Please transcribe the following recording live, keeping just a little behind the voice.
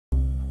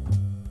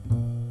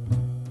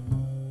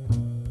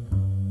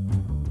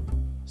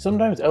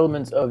Sometimes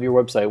elements of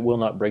your website will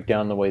not break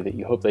down the way that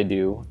you hope they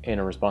do in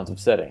a responsive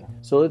setting.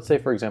 So let's say,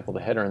 for example, the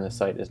header in this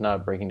site is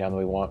not breaking down the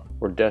way we want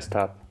for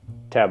desktop,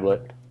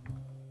 tablet,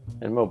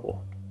 and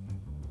mobile.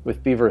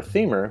 With Beaver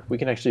Themer, we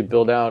can actually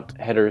build out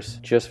headers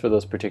just for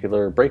those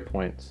particular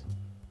breakpoints.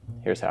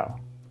 Here's how.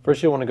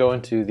 First, you'll want to go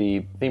into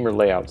the Themer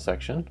Layout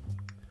section,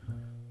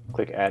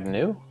 click Add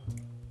New.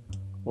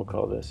 We'll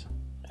call this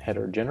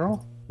Header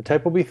General. The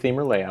type will be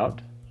Themer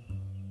Layout,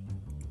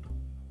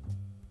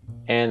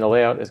 and the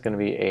layout is going to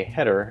be a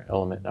header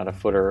element, not a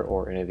footer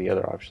or any of the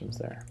other options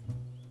there.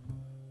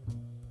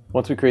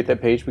 Once we create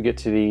that page, we get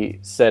to the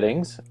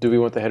settings. Do we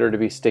want the header to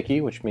be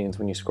sticky, which means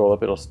when you scroll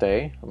up it'll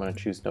stay? I'm going to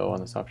choose no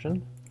on this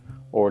option.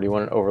 Or do you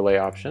want an overlay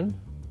option?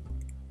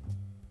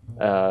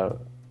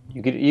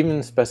 You could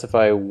even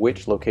specify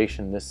which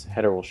location this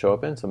header will show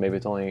up in, so maybe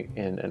it's only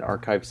in an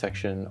archive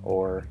section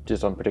or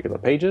just on particular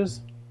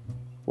pages.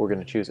 We're going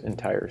to choose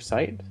entire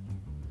site,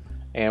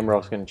 and we're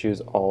also going to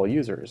choose all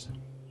users.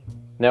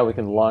 Now we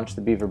can launch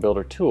the Beaver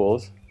Builder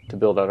tools to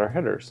build out our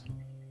headers.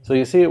 So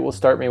you see it will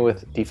start me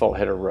with default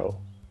header row.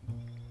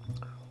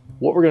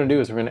 What we're going to do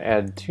is we're going to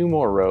add 2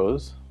 more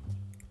rows.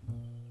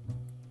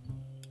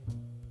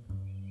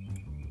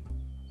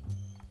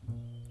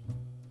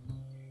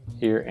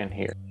 Here and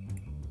here.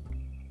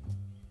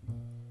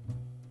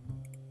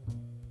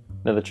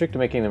 Now the trick to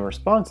making them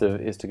responsive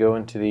is to go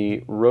into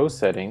the row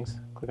settings,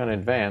 click on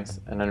Advanced,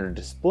 and under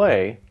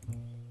Display,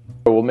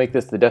 we'll make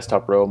this the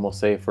desktop row and we'll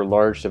say for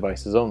large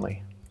devices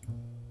only.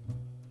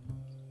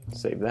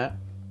 Save that.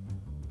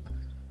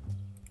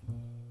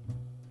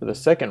 For the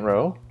second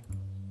row,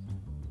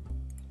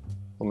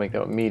 we'll make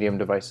that medium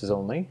devices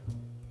only.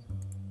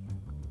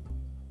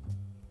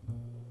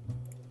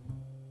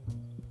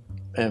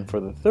 And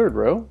for the third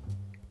row,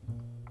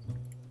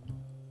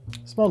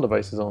 small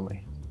devices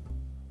only.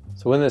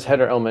 So when this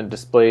header element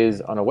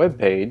displays on a web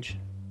page,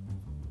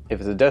 if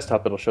it's a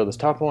desktop, it'll show this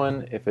top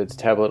one, if it's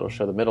tablet, it'll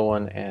show the middle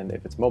one, and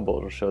if it's mobile,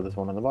 it'll show this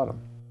one on the bottom.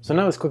 So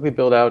now let's quickly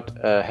build out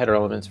header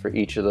elements for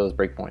each of those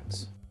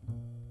breakpoints.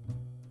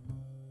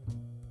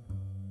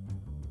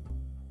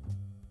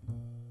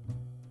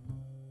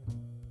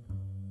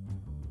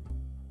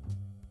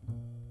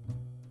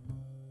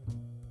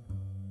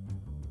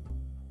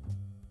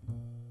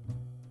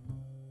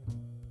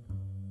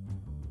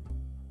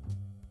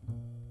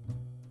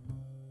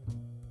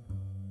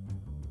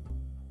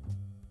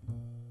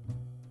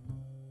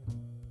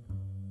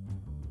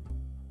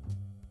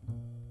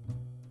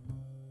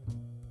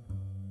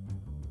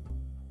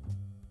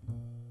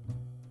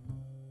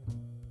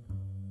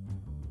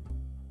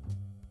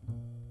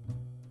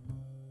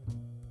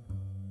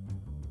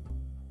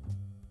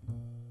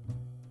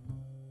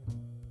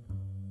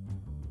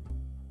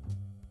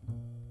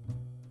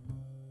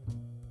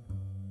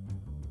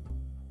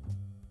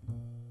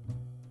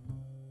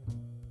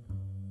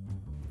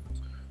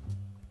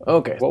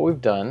 Okay, what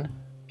we've done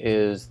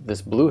is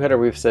this blue header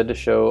we've said to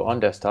show on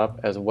desktop,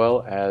 as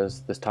well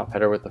as this top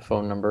header with the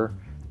phone number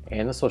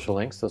and the social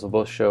links. Those will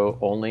both show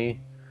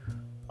only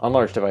on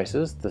large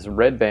devices. This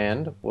red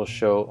band will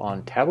show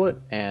on tablet,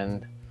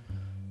 and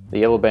the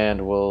yellow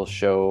band will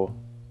show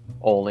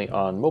only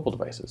on mobile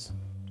devices.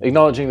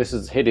 Acknowledging this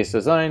is hideous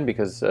design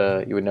because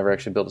you would never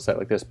actually build a site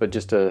like this, but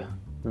just to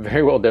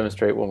very well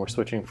demonstrate when we're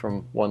switching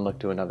from one look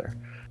to another.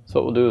 So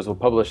what we'll do is we'll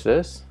publish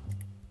this.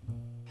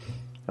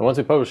 And once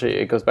we publish it,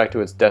 it goes back to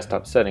its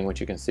desktop setting, which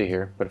you can see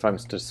here. But if I'm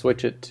to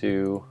switch it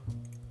to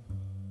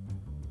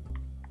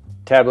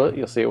tablet,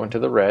 you'll see it went to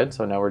the red.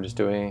 So now we're just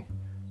doing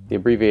the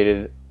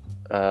abbreviated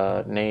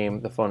name,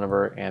 the phone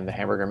number, and the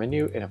hamburger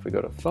menu. And if we go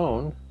to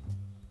phone,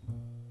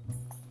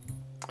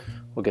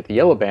 we'll get the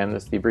yellow band,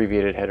 that's the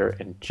abbreviated header,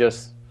 and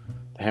just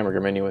the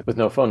hamburger menu with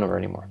no phone number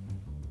anymore.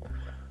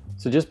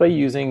 So just by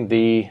using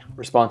the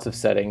responsive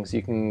settings,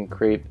 you can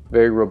create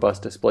very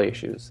robust display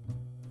issues.